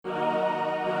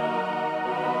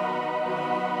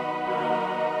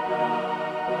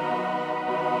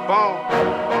Boom.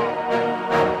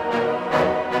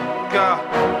 Go.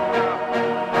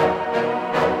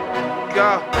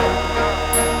 Go.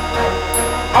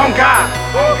 On God.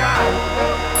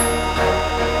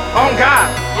 On God.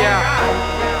 Yeah.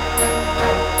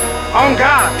 On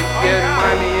God. Get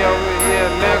money over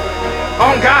here, nigga.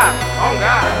 On God. On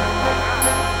God.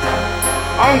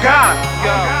 On God.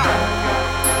 Go.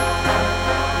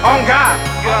 On God.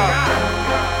 Go.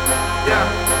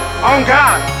 Yeah. On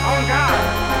God. On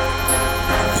God.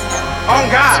 On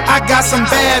God. I got some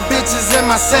bad bitches in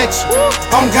my section.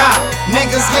 On God,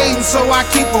 niggas hating, so I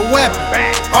keep a weapon.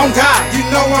 On God, you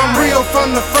know I'm real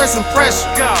from the first impression.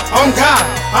 On God,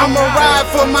 I'ma ride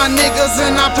for my niggas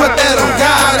and I put that on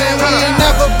God. And we ain't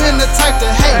never been the type to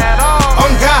hate.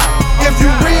 On God, if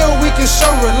you real, we can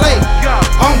show relate.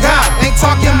 On God, ain't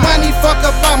talking money, fuck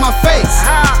up out my face.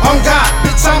 On God,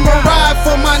 bitch, I'ma ride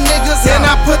for my niggas and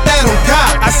I put that on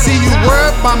God. I see you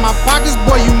worried by my pockets,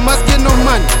 boy, you must get no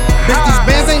money. Bitch, these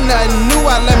bands ain't nothing new,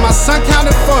 I let my son count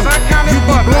it for me. You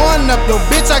be blowing up your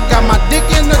bitch, I got my dick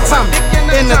in the tummy.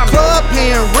 In the club,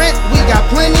 paying rent, we got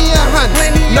plenty of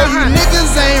honeys. No, you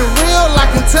niggas ain't real, I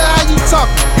can tell how you talkin'.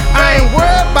 I ain't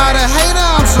worried about a hater,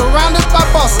 I'm surrounded by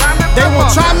bosses. They won't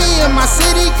try me in my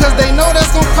city, cause they know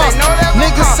that's gon' cost me.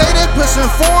 Niggas say they pushin'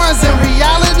 foreigns, in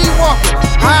reality walking.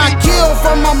 I kill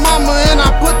for my mama and I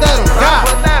put that on God.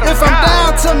 If I'm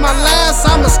down to my last,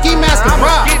 I'm a ski mask and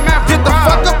rob. Get the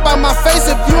fuck up out my face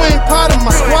if you ain't part of my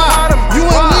squad. You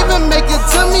ain't even make it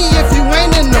to me if you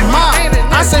ain't in the mob.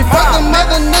 I say fuck them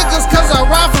other niggas cause I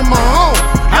ride from my home.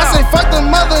 I say fuck them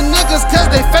other niggas cause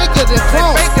they faker than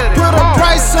clones. Put a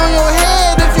price on your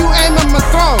head if you aim at my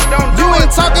throne. You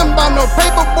ain't talking about no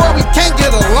paper, boy, we can't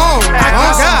get along. I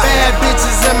got some bad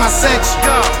bitches in my section.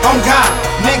 On God,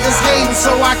 niggas hating,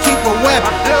 so I keep a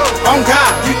weapon. On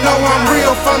God, you know I'm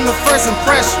real from the first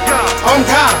impression. On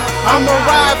God, I'ma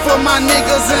ride for my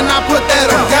niggas and I put that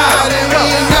on God. And we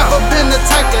ain't never been the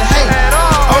type to hate.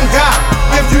 On God,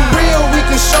 if you real, we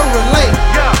can show relate.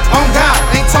 On God,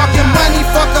 ain't talking money,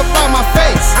 fuck up out my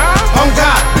face. On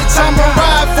God, bitch, I'ma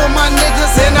ride for my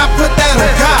niggas and I put that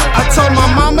on God. I told my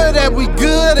mama that we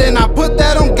good and I put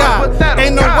that on God.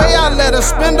 Ain't no way I let her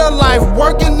spend her life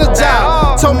working the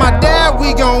job. Told my dad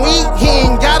we gon' eat, he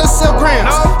ain't gotta sell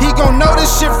grams. He gon' know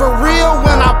this shit for real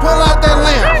when I pull out that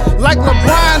lamb. Like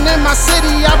LeBron in my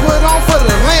city, I put on for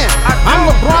the land. I'm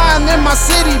LeBron in my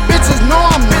city, bitches know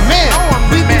I'm the man.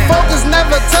 We be focused,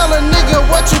 never tell a nigga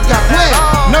what you got planned.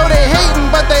 Know they hating,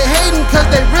 but they hating cause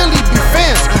they really be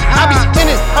fans. I be in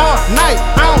it all night,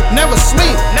 I don't never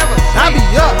sleep. I be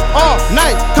up all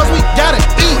night cause we gotta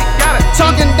eat.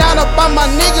 Talking down about my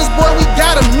niggas, boy, we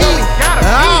gotta meet.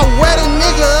 I'll wet a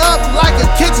nigga up like a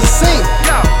kitchen sink.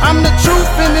 I'm the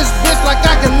truth in this bitch like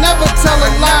I can never tell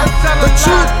a lie. The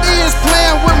truth is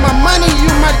playing with my money, you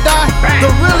might die.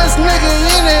 The realest nigga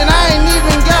in it, I ain't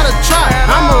even gotta try.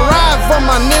 I'ma ride for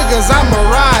my niggas, I'ma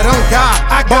ride on God.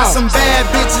 I got some bad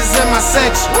bitches in my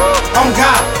section. On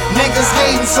God, niggas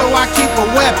hating, so I keep a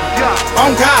weapon.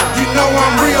 On God, you know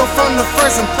I'm real from the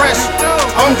first impression.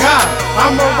 On God,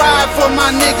 I'ma ride for my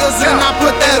niggas and I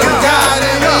put that on God.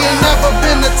 And we ain't never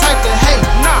been the type to hate.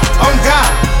 On God,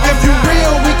 if you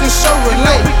real, we can show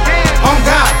relate. On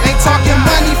God, ain't talking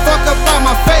money, fuck up out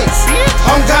my face.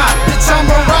 On God, bitch,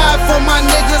 I'ma ride for my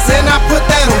niggas and I put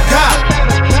that on God.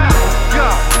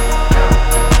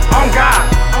 On God.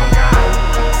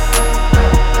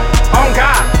 On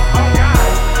God.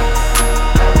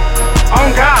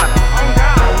 On God.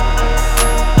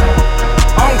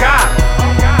 On God.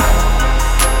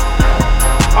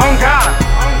 On God.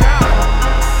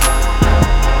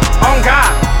 On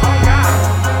God.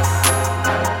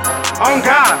 On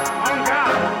God.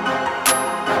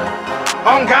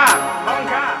 On God.